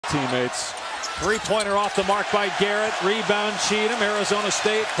teammates. Three-pointer off the mark by Garrett. Rebound Cheatham. Arizona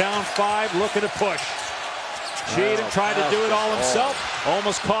State down 5, looking to push. Cheatham tried to do it all himself.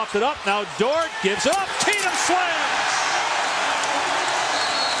 Almost coughed it up. Now Dort gives up. Cheatham slams.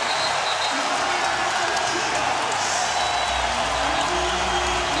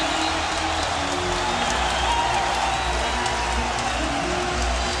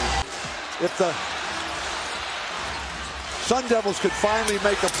 If the Sun Devils could finally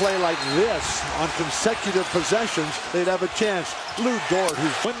make a play like this on consecutive possessions, they'd have a chance. Lou Dort,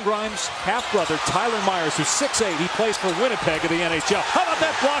 who's Quinn Grimes' half-brother, Tyler Myers, who's 6'8", he plays for Winnipeg of the NHL. How about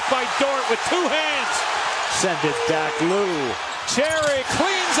that block by Dort with 2 hands? send it back. Lou. Cherry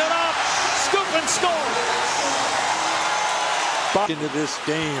cleans it up. Scoop and score. Into this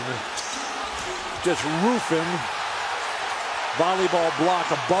game. Just roofing. Volleyball block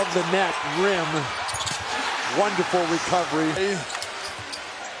above the net rim. Wonderful recovery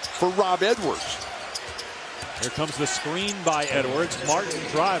for Rob Edwards. Here comes the screen by Edwards. Martin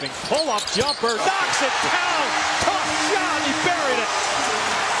driving. Pull-up jumper. Knocks it down. Tough shot. He buried it.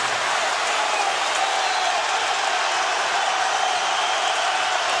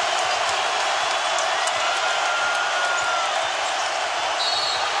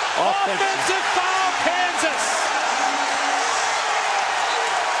 Offensive foul, Kansas.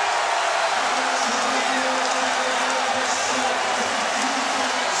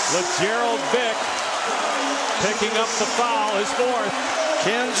 LeGerald Vick picking up the foul, his 4th.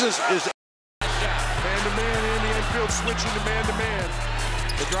 Kansas is man-to-man in the infield, switching to man-to-man.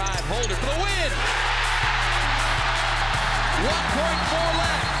 The drive, Holder for the win. 1.4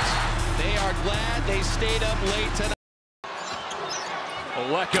 left. They are glad they stayed up late tonight.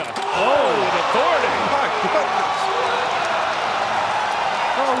 Oleka. Oh, with authority. My goodness.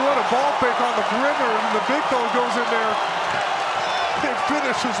 Oh, what a ball fake on the perimeter, and the big fella goes in there and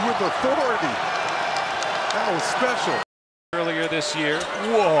finishes with authority. That was special. Earlier this year.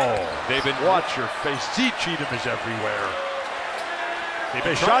 Whoa. They've been... Watch your face. Z Cheatham is everywhere. They've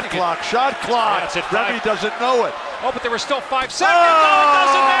been Shot clock, shot clock. That's it, Remy doesn't know it. Oh, but there were still 5 seconds. Oh! No, it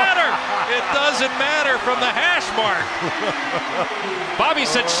doesn't matter. It doesn't matter from the hash mark. Bobby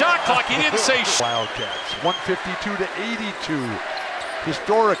said shot clock. He didn't say Wildcats, 152 to 82,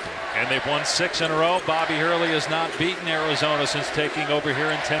 historically. And they've won 6 in a row. Bobby Hurley has not beaten Arizona since taking over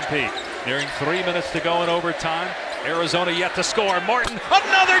here in Tempe. Nearing 3 minutes to go in overtime. Arizona yet to score. Martin,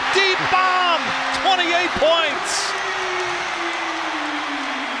 another deep bomb. 28 points.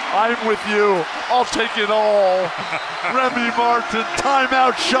 I'm with you. I'll take it all. Remy Martin,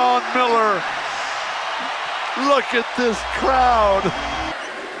 timeout Sean Miller. Look at this crowd.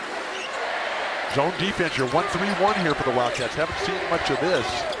 Zone defense, you're 1-3-1 here for the Wildcats. Haven't seen much of this.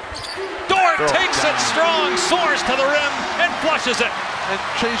 Dort takes it strong, soars to the rim, and flushes it. And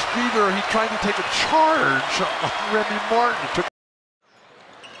Chase Jeter, he tried to take a charge on Remy Martin.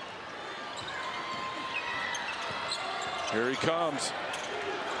 Here he comes.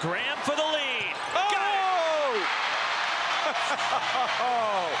 Graham for the lead. Oh!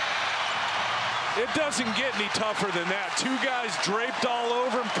 It doesn't get any tougher than that. 2 guys draped all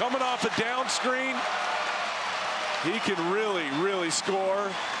over him, coming off a down screen. He can really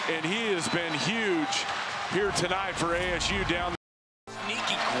score, and he has been huge here tonight for ASU down.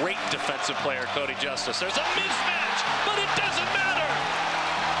 Sneaky, great defensive player, Cody Justice. There's a mismatch, but it doesn't matter.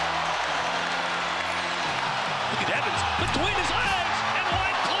 Look at Evans between his legs, and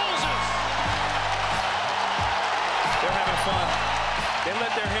White closes. They're having fun. They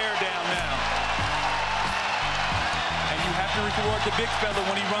let their hair down now. And you have to reward the big fella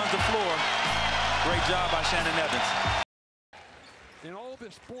when he runs the floor. Great job by Shannon Evans. In all the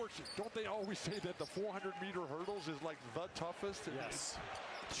sports, don't they always say that the 400-meter hurdles is like the toughest? Yes.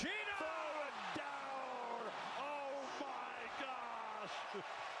 Cheatham! Throw it down! Oh my gosh!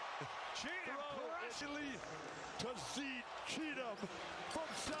 Cheatham correctly to Z Cheatham from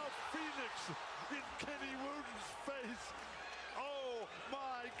South Phoenix in Kenny Wooten's face. Oh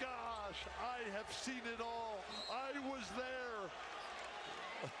my gosh! I have seen it all. I was there.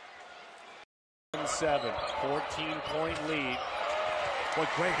 7, 14-point lead. What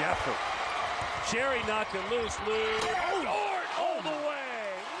great effort. Cherry knocked it loose. Lou. Oh, all the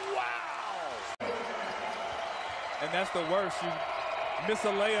way. Wow. And that's the worst. You miss a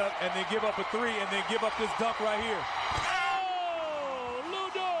layup and then give up a 3 and then give up this dunk right here. Oh, Lou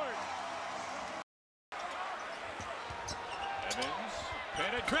Dort. Evans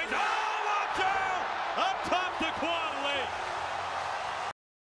penetrates. Oh, watch out! Up top to Quadley.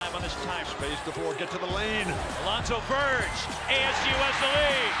 On this time. Space to 4, get to the lane. Alonzo Verge. ASU has the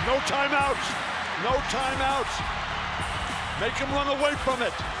lead. No timeouts. No timeouts. Make him run away from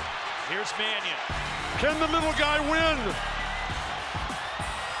it. Here's Mannion. Can the middle guy win?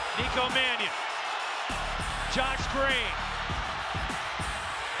 Nico Mannion. Josh Green.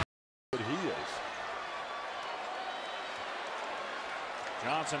 He is.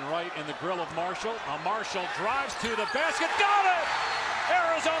 Johnson right in the grill of Marshall. Now Marshall drives to the basket. Got it!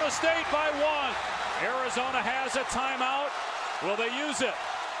 Arizona State by 1. Arizona has a timeout. Will they use it?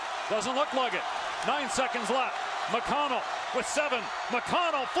 Doesn't look like it. 9 seconds left. McConnell with 7.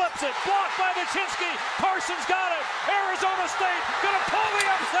 McConnell flips it. Blocked by Vichinsky. Parsons got it. Arizona State going to pull the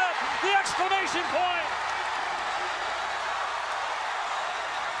upset. The exclamation point.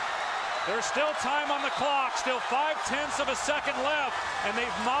 There's still time on the clock. Still 0.5 of a second left. And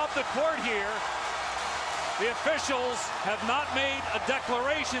they've mobbed the court here. The officials have not made a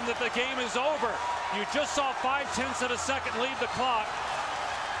declaration that the game is over. You just saw 0.5 of a second leave the clock.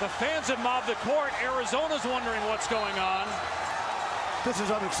 The fans have mobbed the court. Arizona's wondering what's going on. This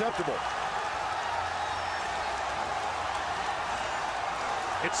is unacceptable.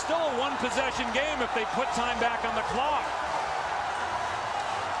 It's still a one-possession game if they put time back on the clock.